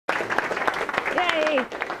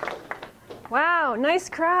Wow, nice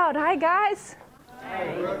crowd. Hi, guys.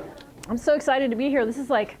 Hi. I'm so excited to be here. This is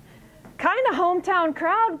like kind of hometown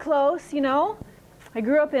crowd close, you know. I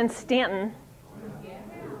grew up in Stanton.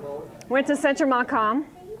 Went to Central Montcalm,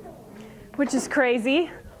 which is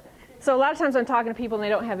crazy. So a lot of times I'm talking to people and they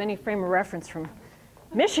don't have any frame of reference from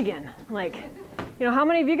Michigan. Like, you know, how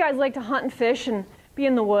many of you guys like to hunt and fish and be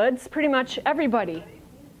in the woods? Pretty much everybody.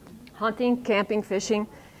 Hunting, camping, fishing.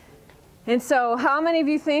 And so how many of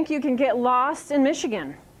you think you can get lost in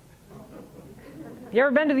Michigan? You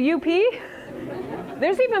ever been to the UP?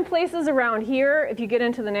 There's even places around here, if you get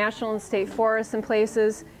into the national and state forests and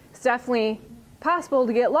places, it's definitely possible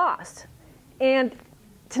to get lost. And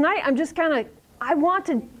tonight I want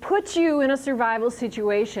to put you in a survival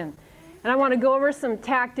situation. And I want to go over some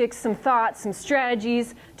tactics, some thoughts, some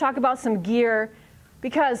strategies, talk about some gear,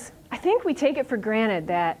 because I think we take it for granted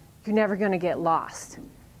that you're never going to get lost.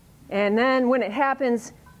 And then when it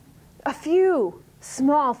happens, a few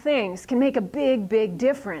small things can make a big, big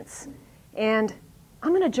difference. And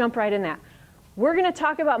I'm going to jump right in that. We're going to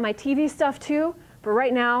talk about my TV stuff too, but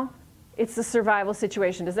right now, it's the survival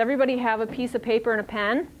situation. Does everybody have a piece of paper and a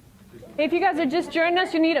pen? If you guys are just joining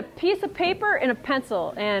us, you need a piece of paper and a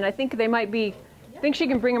pencil. And I think I think she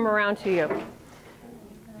can bring them around to you.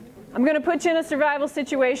 I'm going to put you in a survival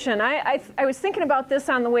situation. I was thinking about this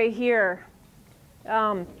on the way here.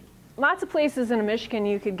 Lots of places in Michigan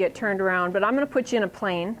you could get turned around, but I'm going to put you in a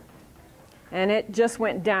plane. And it just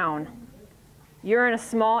went down. You're in a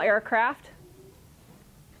small aircraft.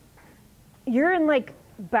 You're in like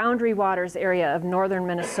Boundary Waters area of northern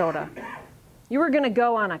Minnesota. You were going to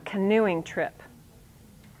go on a canoeing trip.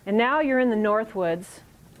 And now you're in the Northwoods.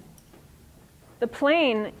 The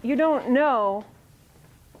plane, you don't know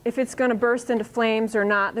if it's going to burst into flames or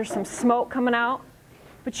not. There's some smoke coming out,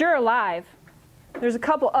 but you're alive. There's a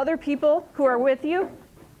couple other people who are with you.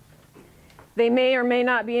 They may or may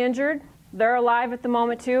not be injured. They're alive at the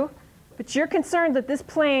moment too. But you're concerned that this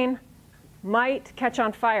plane might catch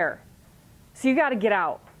on fire. So you got to get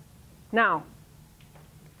out. Now,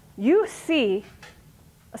 you see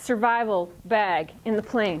a survival bag in the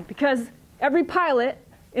plane because every pilot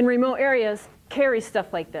in remote areas carries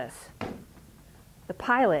stuff like this. The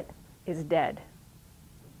pilot is dead.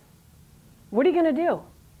 What are you going to do?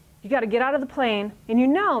 You got to get out of the plane, and you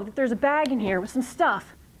know that there's a bag in here with some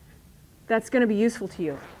stuff that's going to be useful to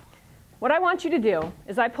you. What I want you to do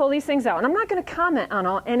is I pull these things out, and I'm not going to comment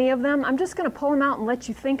on any of them. I'm just going to pull them out and let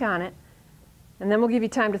you think on it, and then we'll give you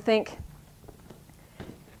time to think.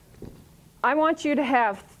 I want you to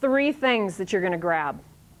have 3 things that you're going to grab.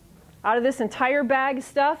 Out of this entire bag of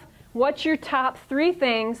stuff, what's your top 3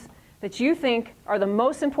 things that you think are the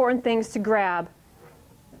most important things to grab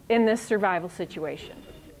in this survival situation?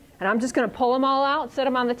 And I'm just going to pull them all out, set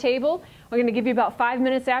them on the table. We're going to give you about 5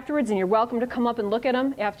 minutes afterwards, and you're welcome to come up and look at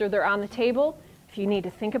them after they're on the table. If you need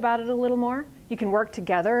to think about it a little more, you can work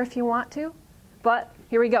together if you want to. But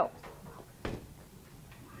here we go.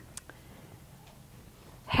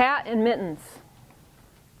 Hat and mittens.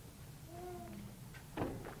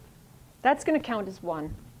 That's going to count as 1.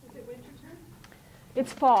 Is it winter time?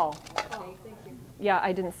 It's fall. Oh, thank you. Yeah,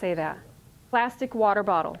 I didn't say that. Plastic water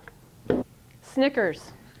bottle.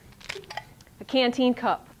 Snickers. A canteen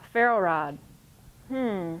cup. A ferro rod.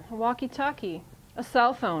 A walkie-talkie. A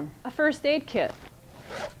cell phone. A first aid kit.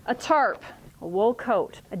 A tarp. A wool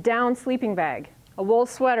coat. A down sleeping bag. A wool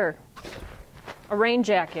sweater. A rain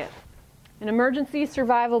jacket. An emergency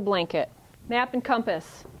survival blanket. Map and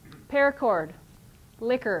compass. Paracord.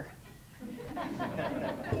 Liquor.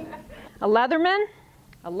 A Leatherman.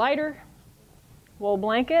 A lighter. Wool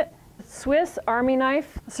blanket. A Swiss Army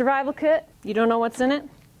knife. A survival kit. You don't know what's in it?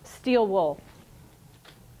 Steel wool.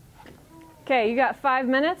 Okay, you got 5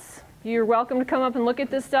 minutes. You're welcome to come up and look at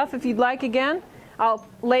this stuff if you'd like again. I'll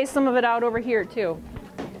lay some of it out over here too.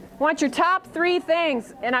 I want your top 3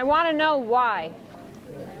 things, and I want to know why.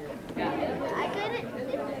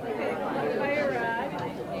 Fire rod,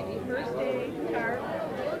 first aid, tarp.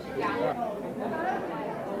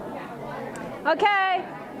 Okay,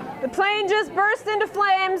 the plane just burst into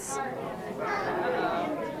flames.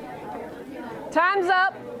 Time's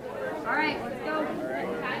up. All right, let's go.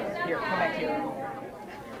 Here, come back here.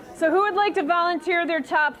 So who would like to volunteer their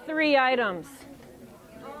top 3 items?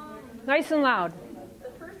 Nice and loud. The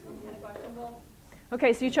first one's kind of questionable.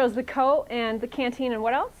 Okay, so you chose the coat and the canteen and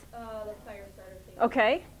what else? The fire starter thing.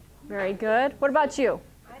 Okay, very good. What about you?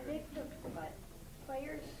 I picked the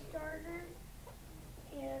fire starter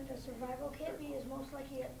and a survival kit because most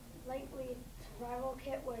likely survival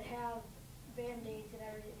kit would have band-aids and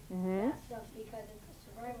everything, that stuff because it's a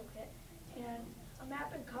survival kit. And a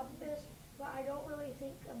map and compass, but I don't really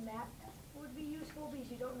think a map would be useful because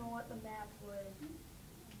you don't know what the map would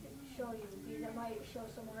show you, because it might show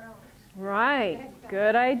somewhere else. Right.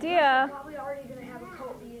 Good idea. Probably already going to have a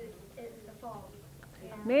coat because it's the fall.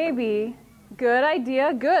 Maybe. Good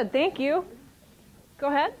idea. Good. Thank you. Go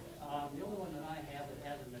ahead. The only one that I have that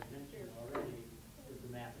hasn't been mentioned already is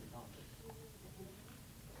the map and compass.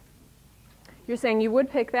 You're saying you would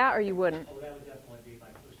pick that or you wouldn't? Oh, that would definitely be my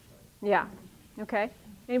first choice. Yeah. Okay.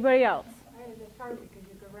 Anybody else? I had the tarp because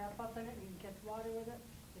you could wrap up in it, you can catch water with it,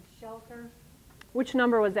 it's shelter, Which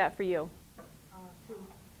number was that for you? 2.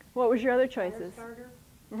 What was your other Fire choices? starter,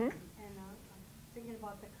 Hmm. and I'm thinking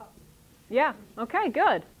about the cup. Yeah. Okay.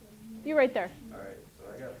 Good. You right there. All right, so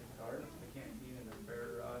I got the tarp, the canteen, and the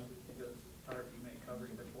ferro rod, because tarp you make cover,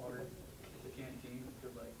 you catch water. The canteen,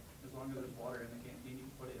 because like, as long as there's water in the canteen, you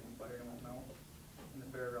can put it in the fire and it won't melt. And the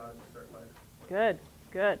ferro rod will start fire. Good.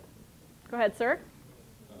 Good. Go ahead, sir.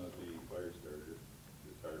 The fire starter,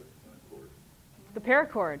 the tarp, and the cord. The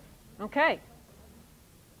paracord. Okay.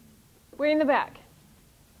 Way in the back.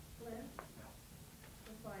 Flint,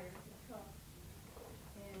 the fire, the cup,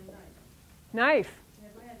 and knife. Knife. And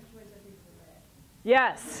if I had a choice, I'd be for that.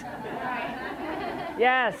 Yes.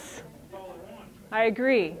 Yes. I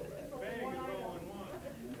agree.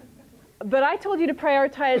 But I told you to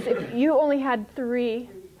prioritize if you only had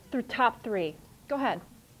top three. Go ahead.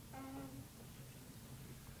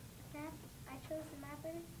 Map. I chose the map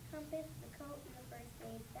and compass, the coat, and the first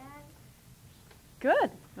aid bag.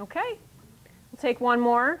 Good. Okay. We'll take one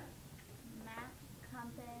more. Map,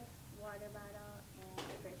 compass, water bottle, and the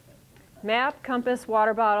first aid kit. Map, compass,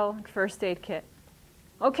 water bottle, first aid kit.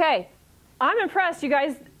 Okay. I'm impressed, you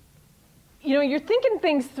guys. You know, you're thinking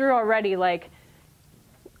things through already. Like,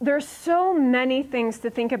 there's so many things to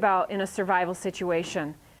think about in a survival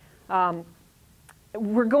situation.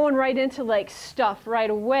 We're going right into like stuff right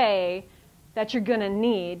away that you're going to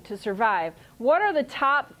need to survive. What are the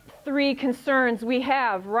top 3 concerns we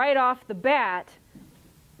have right off the bat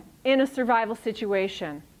in a survival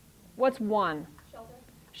situation? What's one? Shelter.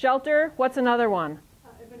 Shelter. What's another one?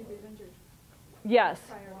 If anybody's injured. Yes.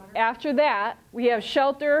 Fire, water. After that, we have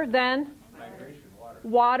shelter, then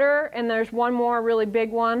water, and there's one more really big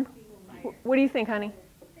one. What do you think, honey?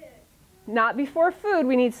 Not before food.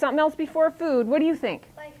 We need something else before food. What do you think?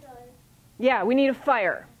 Yeah, we need a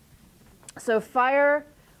fire. So fire,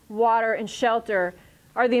 water, and shelter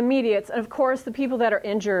are the immediates. And of course, the people that are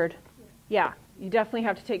injured. Yeah, you definitely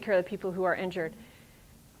have to take care of the people who are injured.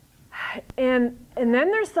 And then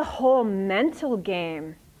there's the whole mental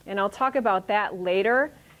game. And I'll talk about that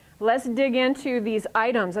later. Let's dig into these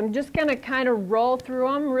items. I'm just going to kind of roll through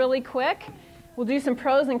them really quick. We'll do some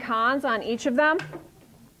pros and cons on each of them.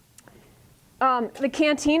 The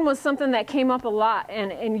canteen was something that came up a lot,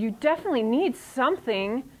 and you definitely need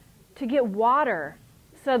something to get water.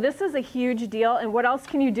 So this is a huge deal. And what else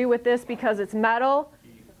can you do with this? Because it's metal,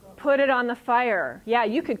 put it on the fire. Yeah,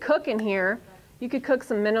 you could cook in here. You could cook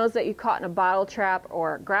some minnows that you caught in a bottle trap,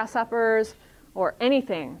 or grasshoppers, or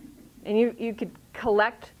anything. And you could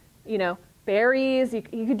collect, you know, berries. You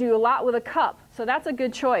could do a lot with a cup. So that's a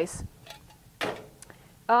good choice.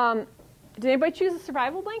 Did anybody choose a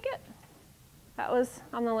survival blanket? That was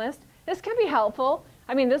on the list. This can be helpful.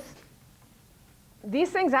 I mean, these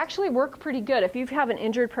things actually work pretty good. If you have an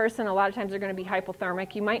injured person, a lot of times they're going to be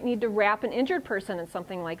hypothermic. You might need to wrap an injured person in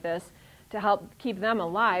something like this to help keep them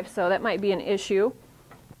alive, so that might be an issue.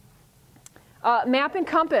 Map and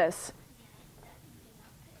compass.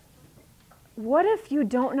 What if you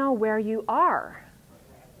don't know where you are?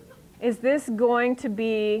 Is this going to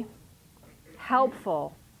be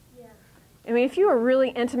helpful? I mean, if you are really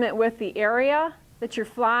intimate with the area that you're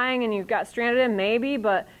flying and you've got stranded in, maybe,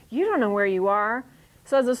 but you don't know where you are.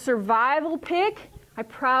 So as a survival pick, I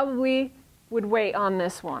probably would wait on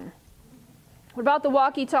this one. What about the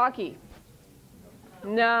walkie-talkie?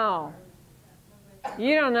 No.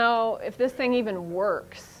 You don't know if this thing even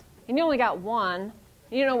works. And you only got one.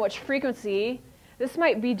 You don't know which frequency. This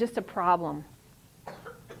might be just a problem.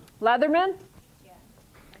 Leatherman?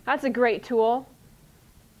 That's a great tool.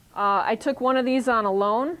 I took one of these on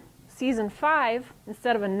Alone, season 5,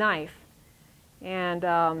 instead of a knife. And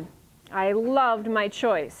I loved my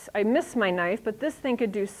choice. I missed my knife, but this thing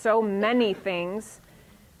could do so many things.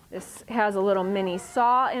 This has a little mini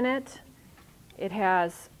saw in it. It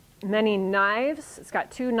has many knives. It's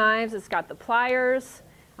got 2 knives. It's got the pliers,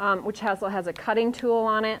 which also has a cutting tool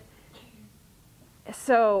on it.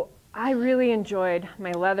 So I really enjoyed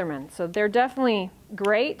my Leatherman. So they're definitely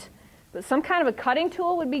great. But some kind of a cutting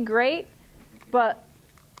tool would be great. But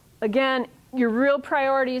again, your real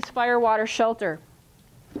priority is fire, water, shelter.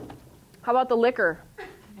 How about the liquor?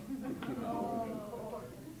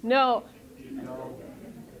 No.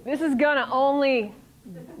 This is gonna only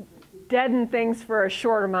deaden things for a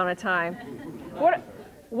short amount of time.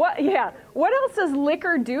 What else does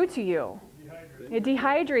liquor do to you? It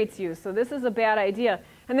dehydrates you, so this is a bad idea.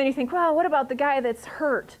 And then you think, well, what about the guy that's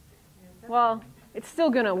hurt? Well, it's still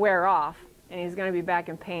gonna wear off, and he's gonna be back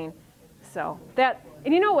in pain. So that,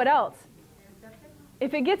 and you know what else?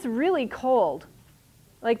 If it gets really cold,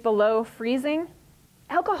 like below freezing,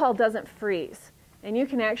 alcohol doesn't freeze. And you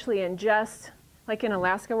can actually ingest, like in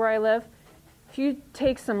Alaska where I live, if you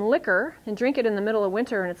take some liquor and drink it in the middle of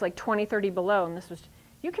winter and it's like 20, 30 below, and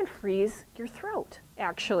you can freeze your throat,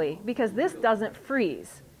 actually, because this doesn't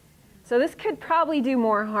freeze. So this could probably do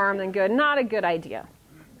more harm than good. Not a good idea.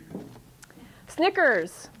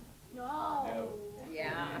 Snickers. No.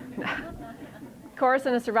 Yeah. Of course,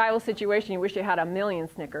 in a survival situation, you wish you had a million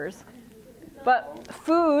Snickers. But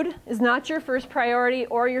food is not your first priority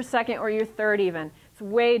or your second or your third even. It's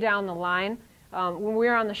way down the line. When we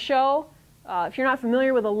were on the show, if you're not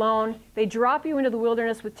familiar with Alone, they drop you into the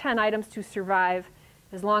wilderness with 10 items to survive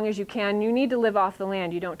as long as you can. You need to live off the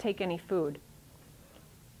land. You don't take any food.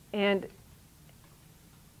 And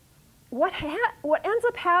what ends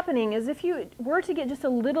up happening is if you were to get just a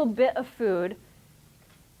little bit of food,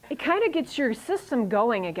 it kind of gets your system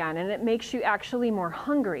going again, and it makes you actually more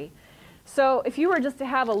hungry. So if you were just to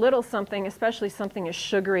have a little something, especially something as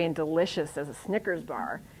sugary and delicious as a Snickers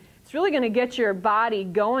bar, it's really going to get your body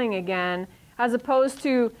going again, as opposed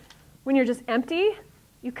to when you're just empty,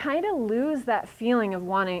 you kind of lose that feeling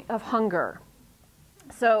of hunger.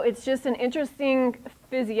 So it's just an interesting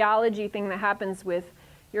physiology thing that happens with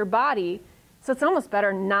your body. So it's almost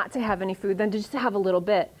better not to have any food than just to have a little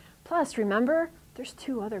bit. Plus, remember, there's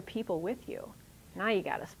 2 other people with you. Now you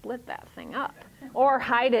got to split that thing up. Or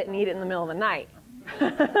hide it and eat it in the middle of the night.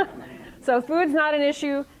 So food's not an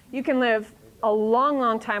issue. You can live a long,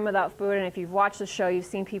 long time without food. And if you've watched the show, you've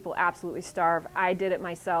seen people absolutely starve. I did it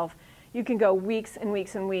myself. You can go weeks and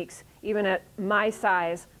weeks and weeks, even at my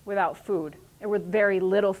size, without food, and with very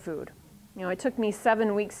little food. You know, it took me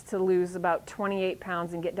 7 weeks to lose about 28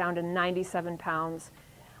 pounds and get down to 97 pounds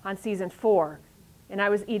on season 4. And I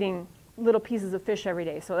was eating little pieces of fish every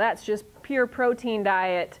day. So that's just pure protein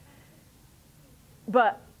diet.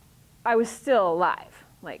 But I was still alive.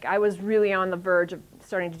 Like, I was really on the verge of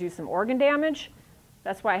starting to do some organ damage.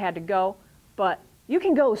 That's why I had to go. But you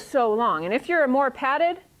can go so long. And if you're a more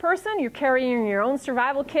padded person, you're carrying your own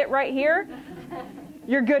survival kit right here,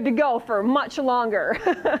 you're good to go for much longer.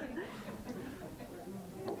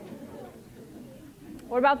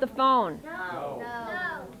 What about the phone? No.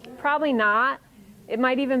 Probably not. It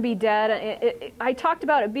might even be dead. I talked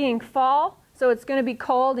about it being fall, so it's going to be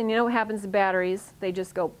cold, and you know what happens to batteries? They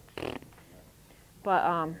just go.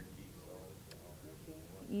 But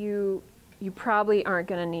you probably aren't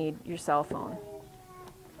going to need your cell phone.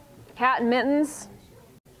 Hat and mittens.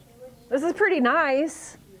 This is pretty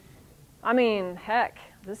nice. I mean, heck,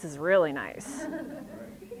 this is really nice.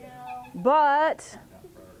 But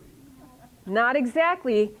not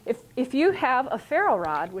exactly. If you have a ferro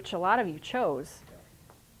rod, which a lot of you chose,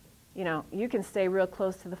 you know, you can stay real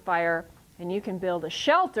close to the fire and you can build a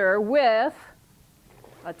shelter with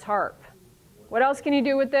a tarp. What else can you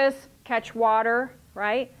do with this? Catch water,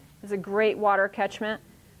 right? It's a great water catchment.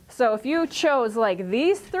 So if you chose like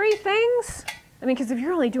these 3 things, I mean, because if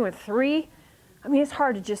you're only doing 3, I mean, it's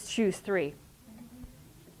hard to just choose 3.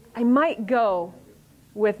 I might go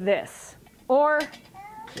with this, or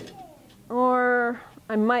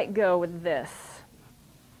I might go with this.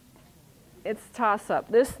 It's toss up.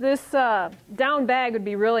 This down bag would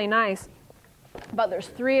be really nice, but there's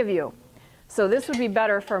 3 of you. So this would be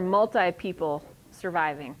better for multi-people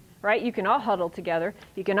surviving, right? You can all huddle together,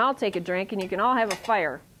 you can all take a drink, and you can all have a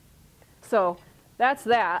fire. So that's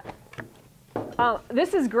that.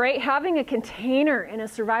 This is great. Having a container in a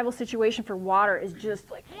survival situation for water is just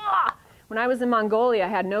like, ah! When I was in Mongolia, I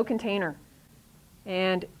had no container.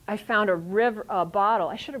 And I found a bottle.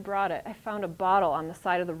 I should have brought it. I found a bottle on the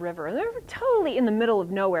side of the river. And they were totally in the middle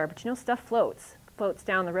of nowhere, but you know, stuff floats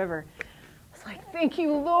down the river. I was like, thank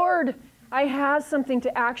you, Lord. I have something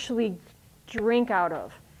to actually drink out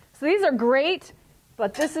of. So these are great,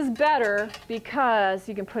 but this is better because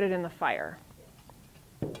you can put it in the fire.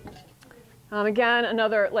 Again,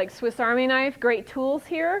 another like Swiss Army knife. Great tools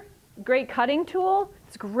here. Great cutting tool.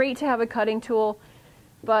 It's great to have a cutting tool.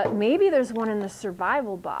 But maybe there's one in the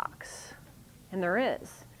survival box. And there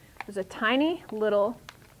is. There's a tiny little,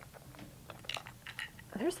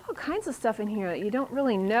 there's all kinds of stuff in here that you don't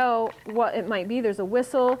really know what it might be. There's a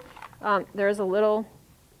whistle. There's a little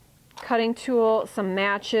cutting tool, some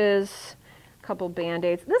matches, a couple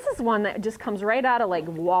Band-Aids. This is one that just comes right out of like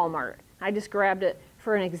Walmart. I just grabbed it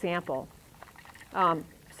for an example. And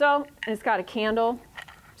it's got a candle,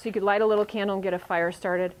 so you could light a little candle and get a fire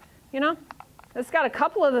started. You know, it's got a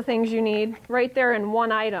couple of the things you need right there in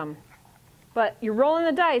one item. But you're rolling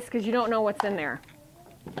the dice because you don't know what's in there.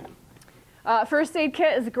 First aid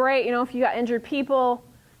kit is great. You know, if you got injured people,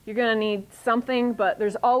 you're going to need something. But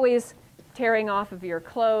there's always tearing off of your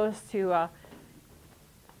clothes to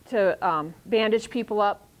bandage people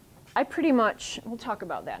up. I pretty much, we'll talk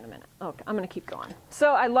about that in a minute. Okay, I'm going to keep going.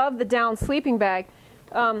 So I love the down sleeping bag.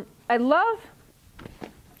 I love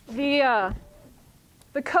the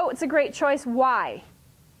coat. It's a great choice. Why?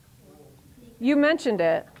 You mentioned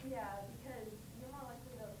it. Yeah, because you're more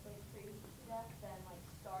likely to freeze to death than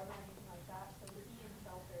starve or anything like that. So the heat and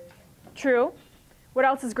shelter. True. What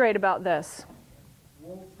else is great about this?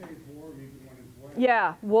 Wool stays warm even when it's wet.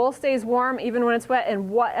 Yeah, wool stays warm even when it's wet. And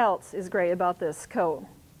what else is great about this coat?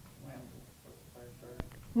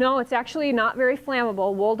 No, it's actually not very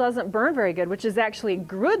flammable. Wool doesn't burn very good, which is actually a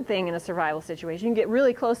good thing in a survival situation. You can get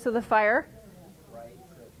really close to the fire. Right,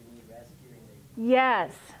 so if you need rescuing,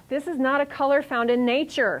 Yes, this is not a color found in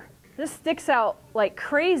nature. This sticks out like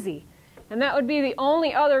crazy. And that would be the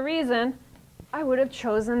only other reason I would have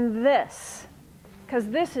chosen this. Because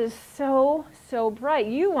this is so, so bright.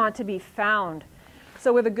 You want to be found.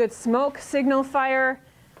 So with a good smoke signal fire,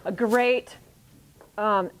 a great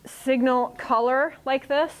signal color like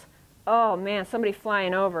this, oh man, somebody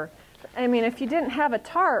flying over. I mean, if you didn't have a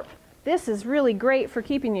tarp, this is really great for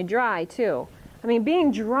keeping you dry too. I mean,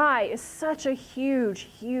 being dry is such a huge,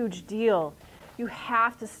 huge deal. You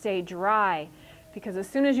have to stay dry because as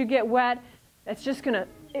soon as you get wet, it's just gonna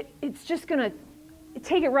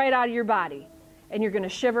take it right out of your body, and you're gonna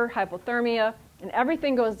shiver, hypothermia, and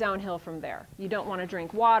everything goes downhill from there. You don't want to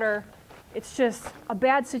drink water. It's just a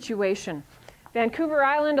bad situation. Vancouver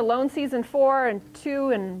Island, Alone Season 4 and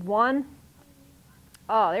 2 and 1.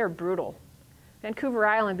 Oh, they were brutal. Vancouver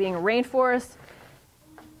Island being a rainforest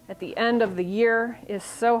at the end of the year is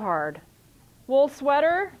so hard. Wool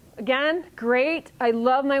sweater, again, great. I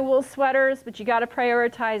love my wool sweaters, but you got to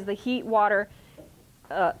prioritize the heat, water,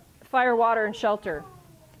 fire, water, and shelter.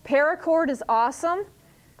 Paracord is awesome.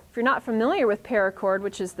 If you're not familiar with paracord,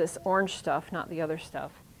 which is this orange stuff, not the other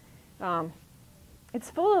stuff, it's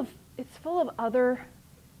full of other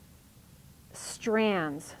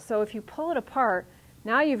strands. So if you pull it apart,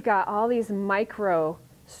 now you've got all these micro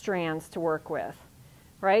strands to work with,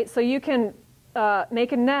 right? So you can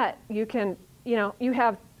make a net. You can, you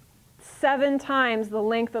have 7 times the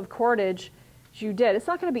length of cordage as you did. It's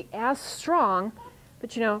not going to be as strong, but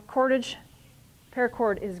cordage,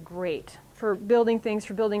 paracord is great for building things,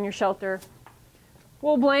 for building your shelter.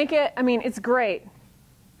 Wool blanket, I mean, it's great.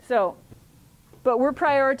 So, but we're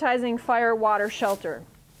prioritizing fire, water, shelter.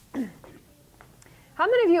 How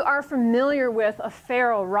many of you are familiar with a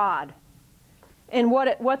ferro rod and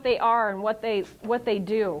what they are and what they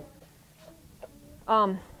do?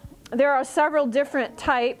 There are several different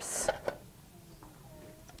types.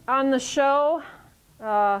 On the show,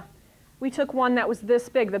 we took one that was this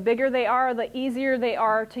big. The bigger they are, the easier they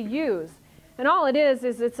are to use. And all it is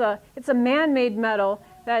it's a man-made metal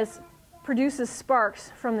that produces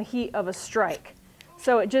sparks from the heat of a strike.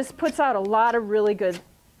 So it just puts out a lot of really good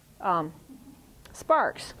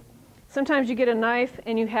sparks. Sometimes you get a knife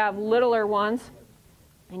and you have littler ones,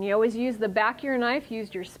 and you always use the back of your knife,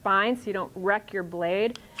 use your spine so you don't wreck your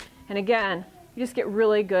blade. And again, you just get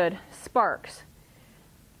really good sparks.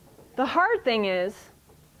 The hard thing is,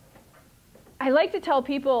 I like to tell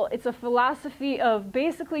people it's a philosophy of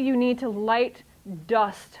basically you need to light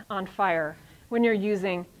dust on fire when you're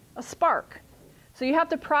using a spark. So you have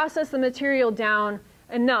to process the material down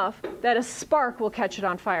enough that a spark will catch it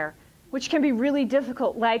on fire, which can be really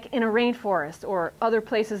difficult, like in a rainforest or other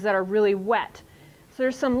places that are really wet. So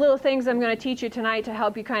there's some little things I'm going to teach you tonight to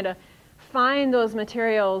help you kind of find those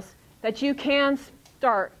materials that you can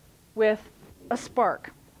start with a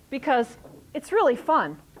spark, because it's really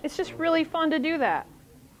fun. It's just really fun to do that.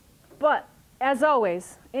 But as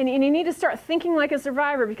always, and you need to start thinking like a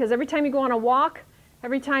survivor, because every time you go on a walk,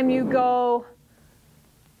 every time you go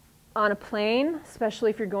on a plane, especially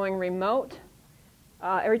if you're going remote,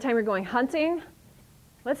 every time you're going hunting,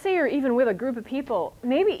 let's say you're even with a group of people,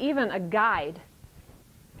 maybe even a guide,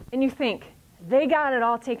 and you think, they got it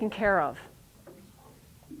all taken care of.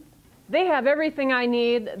 They have everything I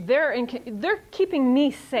need. They're keeping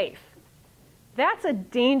me safe. That's a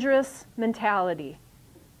dangerous mentality,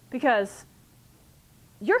 because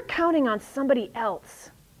you're counting on somebody else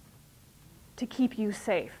to keep you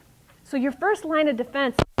safe. So your first line of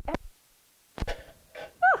defense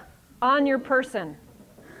on your person.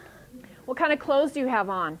 What kind of clothes do you have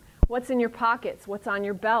on? What's in your pockets? What's on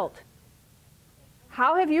your belt?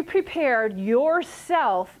 How have you prepared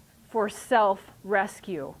yourself for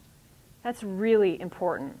self-rescue? That's really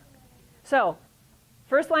important. So,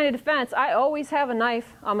 first line of defense, I always have a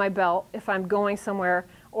knife on my belt if I'm going somewhere,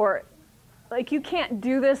 or like you can't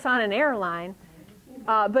do this on an airline,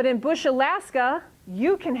 but in Bush, Alaska,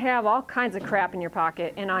 you can have all kinds of crap in your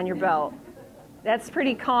pocket and on your belt. That's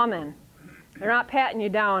pretty common. They're not patting you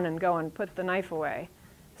down and going, put the knife away,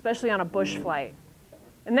 especially on a bush flight.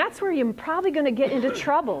 And that's where you're probably going to get into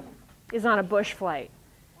trouble, is on a bush flight.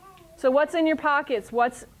 So what's in your pockets?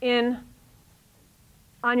 What's on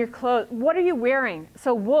your clothes? What are you wearing?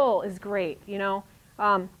 So wool is great, you know.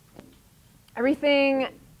 Everything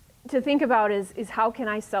to think about is how can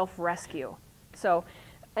I self-rescue? So,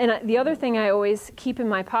 and the other thing I always keep in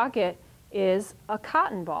my pocket is a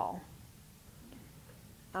cotton ball.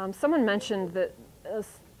 Someone mentioned that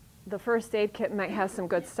the first aid kit might have some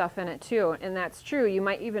good stuff in it too, and that's true. You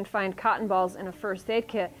might even find cotton balls in a first aid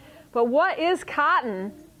kit. But what is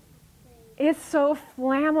cotton? It's so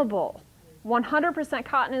flammable. 100%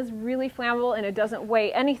 cotton is really flammable, and it doesn't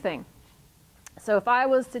weigh anything. So if I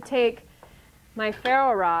was to take my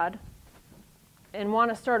ferro rod and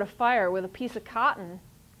want to start a fire with a piece of cotton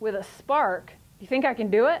with a spark, you think I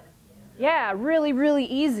can do it? Yeah, really, really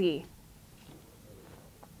easy.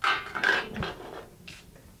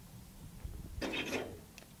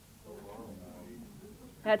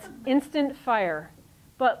 That's instant fire,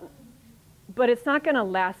 but it's not going to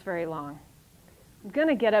last very long. I'm going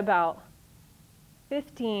to get about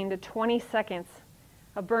 15 to 20 seconds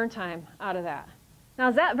of burn time out of that. Now,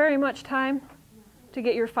 is that very much time to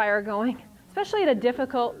get your fire going, especially in a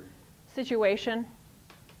difficult situation?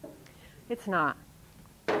 It's not.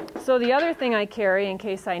 So the other thing I carry in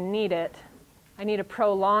case I need it, I need a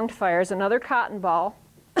prolonged fire, is another cotton ball.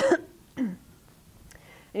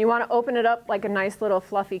 And you want to open it up like a nice little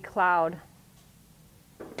fluffy cloud.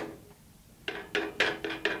 And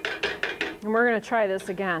we're going to try this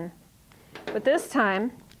again. But this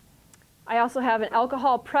time, I also have an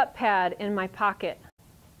alcohol prep pad in my pocket.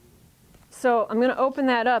 So I'm going to open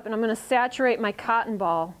that up and I'm going to saturate my cotton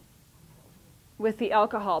ball with the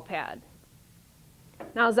alcohol pad.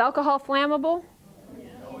 Now, is alcohol flammable?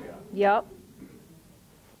 Yep.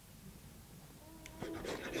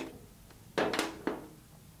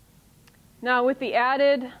 Now, with the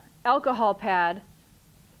added alcohol pad,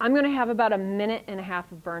 I'm going to have about 1.5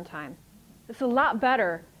 minutes of burn time. It's a lot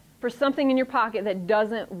better for something in your pocket that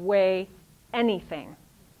doesn't weigh anything.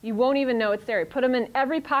 You won't even know it's there. Put them in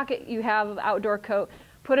every pocket you have of outdoor coat.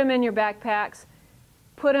 Put them in your backpacks.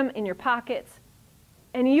 Put them in your pockets.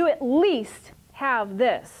 And you at least have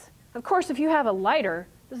this. Of course, if you have a lighter,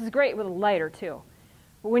 this is great with a lighter too.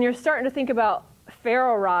 But when you're starting to think about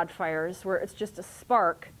ferro rod fires, where it's just a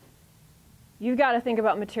spark, you've got to think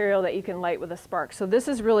about material that you can light with a spark. So this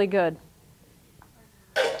is really good.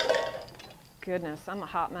 Goodness, I'm a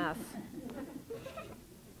hot mess.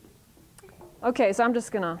 Okay, so I'm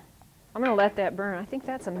gonna let that burn. I think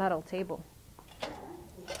that's a metal table.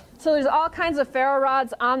 So there's all kinds of ferro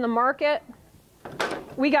rods on the market.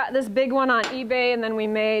 We got this big one on eBay, and then we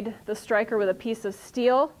made the striker with a piece of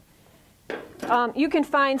steel. You can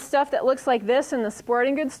find stuff that looks like this in the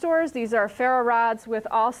sporting goods stores. These are ferro rods with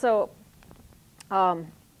also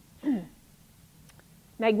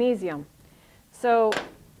magnesium. So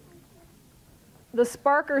the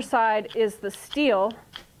sparker side is the steel.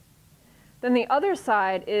 Then the other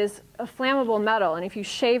side is a flammable metal, and if you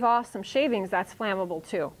shave off some shavings, that's flammable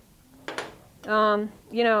too.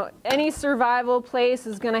 You know, any survival place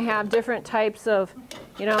is going to have different types of,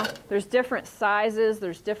 you know, there's different sizes,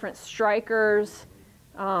 there's different strikers.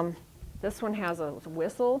 This one has a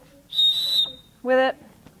whistle with it.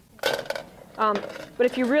 But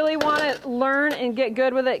if you really want to learn and get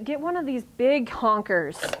good with it, get one of these big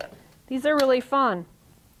honkers. These are really fun.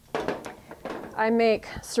 I make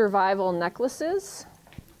survival necklaces.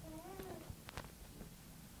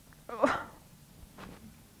 Oh.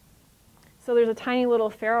 So there's a tiny little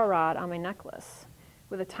ferro rod on my necklace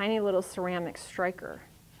with a tiny little ceramic striker.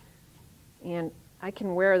 And I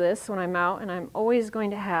can wear this when I'm out, and I'm always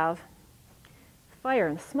going to have fire.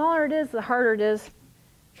 And the smaller it is, the harder it is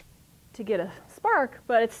to get a spark,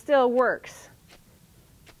 but it still works.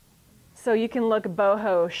 So you can look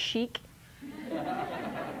boho chic,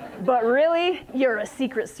 but really, you're a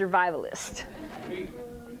secret survivalist.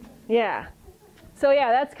 Yeah. So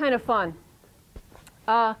yeah, that's kind of fun.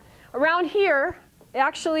 Around here,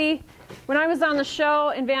 actually, when I was on the show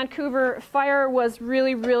in Vancouver, fire was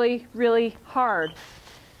really, really, really hard.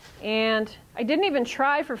 And I didn't even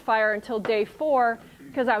try for fire until day 4,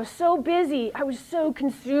 because I was so busy. I was so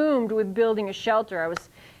consumed with building a shelter. I was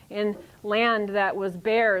in land that was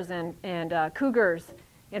bears and cougars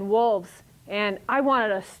and wolves, and I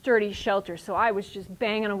wanted a sturdy shelter, so I was just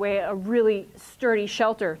banging away at a really sturdy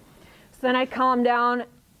shelter. So then I calmed down,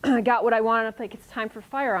 I got what I wanted. I'm like, it's time for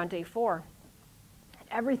fire on day 4.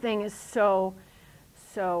 Everything is so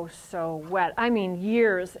wet. I mean,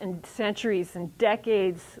 years and centuries and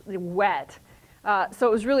decades wet. So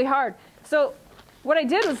it was really hard. So what I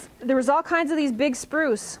did was, there was all kinds of these big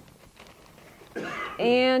spruce.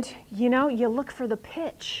 And, you know, you look for the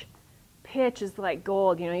pitch. Pitch is like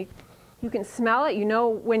gold. You know, you can smell it. You know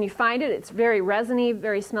when you find it, it's very resiny,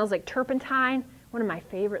 smells like turpentine. One of my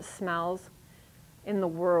favorite smells in the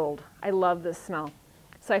world. I love this smell.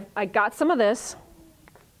 So I got some of this.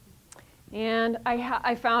 And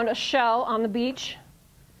I found a shell on the beach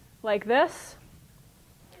like this.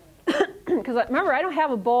 Because remember, I don't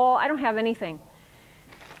have a bowl. I don't have anything.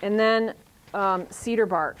 And then cedar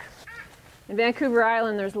bark. In Vancouver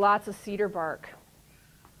Island, there's lots of cedar bark.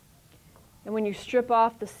 And when you strip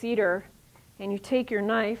off the cedar and you take your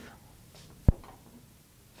knife,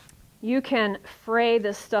 you can fray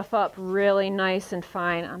this stuff up really nice and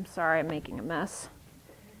fine. I'm sorry, I'm making a mess.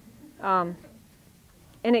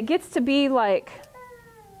 And it gets to be like,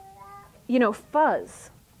 you know, fuzz.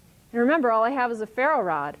 And remember, all I have is a ferro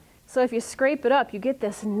rod. So if you scrape it up, you get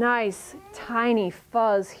this nice, tiny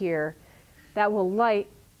fuzz here that will light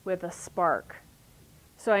with a spark.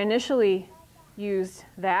 So I initially used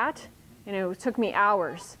that, and it took me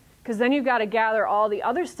hours, because then you've got to gather all the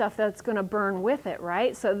other stuff that's going to burn with it,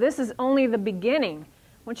 right? So this is only the beginning.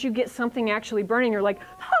 Once you get something actually burning, you're like,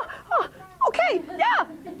 okay, yeah,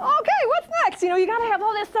 okay, what's next? You know, you got to have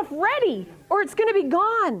all that stuff ready, or it's going to be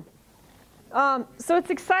gone. So it's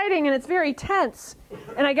exciting, and it's very tense.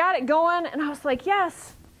 And I got it going, and I was like,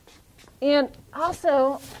 yes. And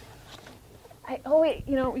also,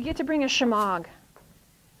 you know, we get to bring a shemagh,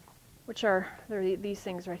 which are these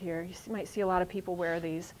things right here. You might see a lot of people wear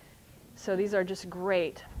these. So these are just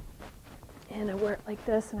great. And I wear it like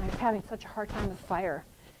this, and I was having such a hard time with fire.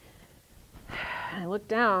 And I looked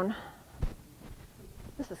down.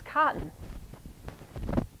 This is cotton.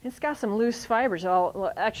 It's got some loose fibers.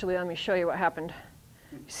 Well, actually, let me show you what happened.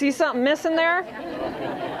 See something missing there?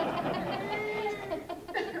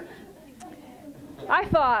 I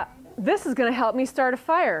thought, this is going to help me start a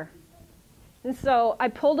fire. And so I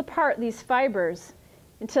pulled apart these fibers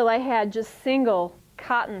until I had just single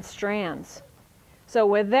cotton strands. So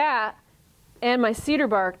with that and my cedar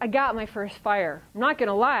bark, I got my first fire. I'm not going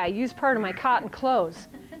to lie, I used part of my cotton clothes.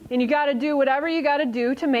 And you got to do whatever you got to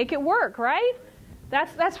do to make it work, right?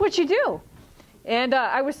 That's what you do. And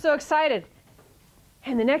I was so excited.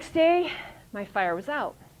 And the next day, my fire was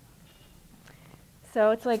out.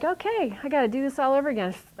 So it's like, okay, I got to do this all over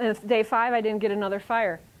again. And day 5, I didn't get another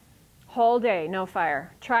fire. Whole day, no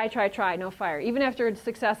fire. Try, no fire. Even after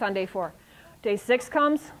success on day 4. Day 6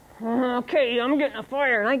 comes, okay, I'm getting a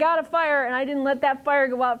fire. And I got a fire, and I didn't let that fire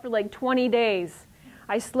go out for like 20 days.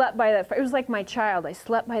 I slept by that fire. It was like my child. I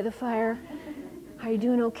slept by the fire. Are you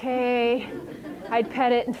doing okay? I'd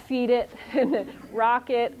pet it and feed it and rock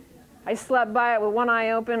it. I slept by it with one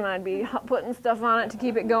eye open, and I'd be putting stuff on it to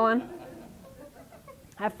keep it going.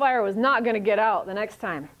 That fire was not going to get out the next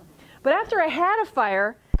time. But after I had a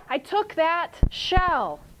fire, I took that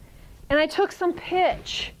shell, and I took some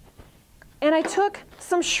pitch, and I took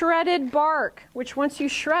some shredded bark, which once you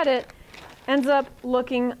shred it, ends up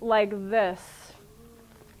looking like this.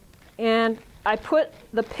 And I put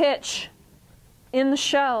the pitch in the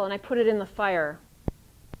shell, and I put it in the fire.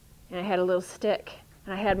 And I had a little stick,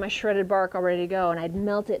 and I had my shredded bark all ready to go, and I'd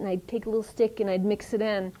melt it, and I'd take a little stick, and I'd mix it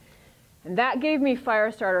in. And that gave me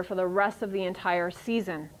fire starter for the rest of the entire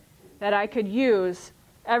season that I could use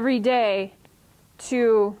every day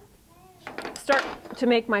to start to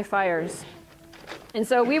make my fires. And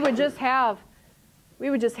so we would just have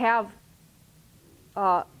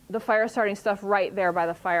the fire starting stuff right there by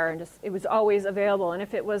the fire, and just it was always available. And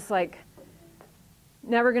if it was like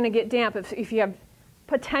never going to get damp, if you have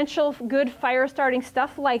potential good fire starting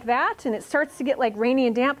stuff like that, and it starts to get like rainy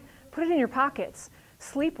and damp, put it in your pockets,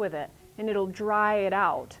 sleep with it, and it'll dry it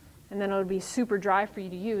out, and then it'll be super dry for you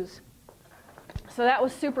to use. So that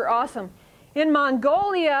was super awesome. In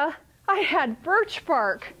Mongolia, I had birch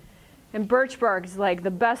bark, and birch bark is like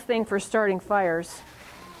the best thing for starting fires.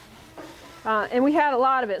 And we had a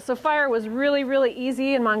lot of it. So fire was really, really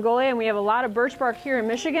easy in Mongolia, and we have a lot of birch bark here in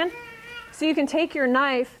Michigan. So you can take your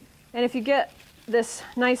knife, and if you get this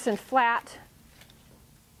nice and flat,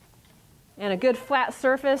 and a good flat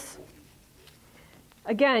surface,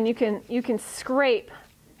 again, you can scrape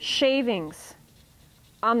shavings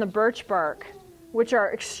on the birch bark, which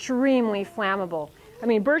are extremely flammable. I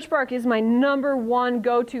mean, birch bark is my #1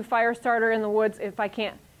 go-to fire starter in the woods. If I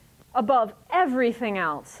can't, above everything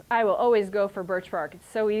else, I will always go for birch bark. It's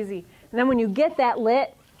so easy. And then when you get that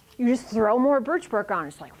lit, you just throw more birch bark on.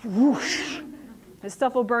 It's like whoosh. This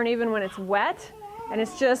stuff will burn even when it's wet, and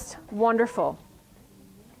it's just wonderful.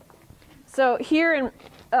 So here in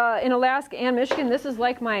Alaska and Michigan, this is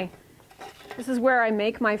where I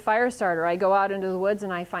make my fire starter. I go out into the woods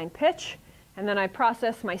and I find pitch, and then I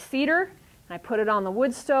process my cedar, and I put it on the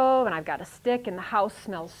wood stove, and I've got a stick, and the house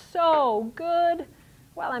smells so good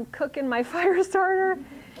while I'm cooking my fire starter.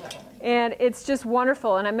 And it's just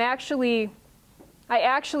wonderful. And I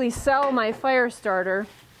actually sell my fire starter,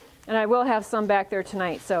 and I will have some back there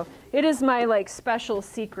tonight. So it is my like special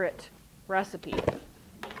secret recipe.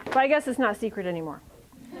 But I guess it's not secret anymore.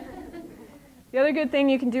 The other good thing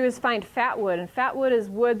you can do is find fat wood. And fat wood is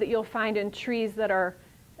wood that you'll find in trees that are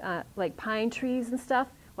like pine trees and stuff.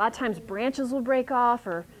 A lot of times branches will break off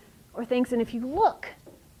or things. And if you look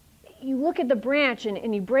at the branch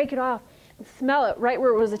and you break it off and smell it right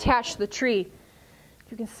where it was attached to the tree,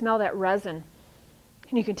 you can smell that resin.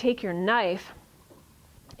 And you can take your knife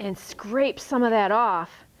and scrape some of that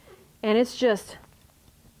off. And it's just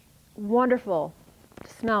wonderful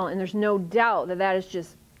to smell. And there's no doubt that that is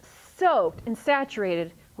just soaked and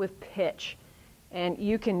saturated with pitch. And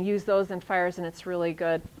you can use those in fires, and it's really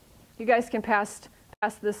good. You guys can pass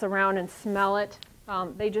this around and smell it.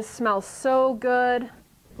 They just smell so good.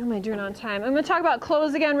 What am I doing on time? I'm going to talk about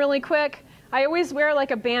clothes again really quick. I always wear like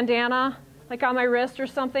a bandana, like on my wrist or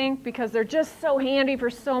something, because they're just so handy for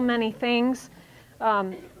so many things.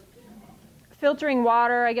 Filtering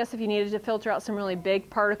water, I guess if you needed to filter out some really big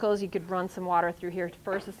particles, you could run some water through here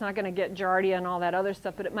first. It's not going to get giardia and all that other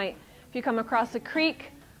stuff, but it might, if you come across a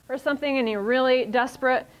creek or something and you're really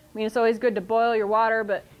desperate, I mean, it's always good to boil your water,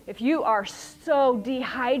 but if you are so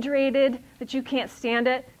dehydrated that you can't stand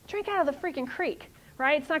it, drink out of the freaking creek,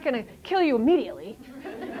 right? It's not going to kill you immediately.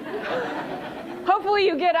 Hopefully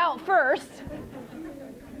you get out first.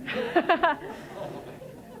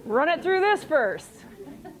 Run it through this first.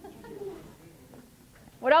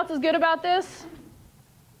 What else is good about this?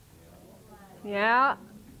 Yeah,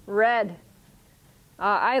 red.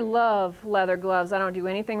 I love leather gloves. I don't do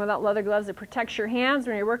anything without leather gloves. It protects your hands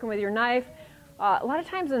when you're working with your knife. A lot of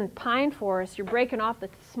times in pine forest, you're breaking off the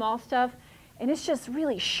small stuff, and it's just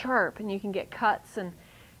really sharp, and you can get cuts. And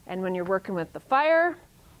when you're working with the fire,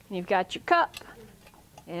 and you've got your cup,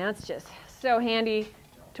 and it's just so handy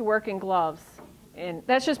to work in gloves. And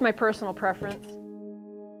that's just my personal preference.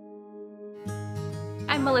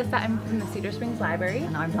 I'm Melissa. I'm from the Cedar Springs Library.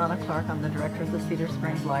 And I'm Donna Clark. I'm the director of the Cedar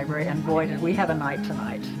Springs Library. And boy, did we have a night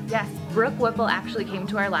tonight. Yes, Brooke Whipple actually came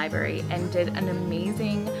to our library and did an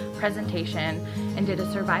amazing presentation and did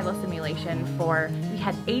a survival simulation we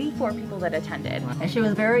had 84 people that attended. And she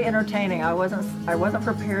was very entertaining. I wasn't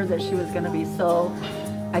prepared that she was going to be so,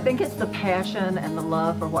 I think it's the passion and the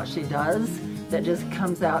love for what she does that just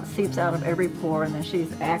comes out, seeps out of every pore, and then she's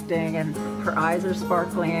acting and her eyes are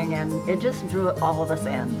sparkling, and it just drew all of us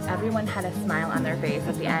in. Everyone had a smile on their face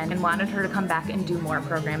at the end and wanted her to come back and do more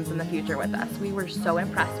programs in the future with us. We were so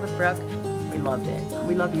impressed with Brooke. We loved it.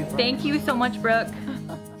 We love you, Brooke. Thank you so much, Brooke.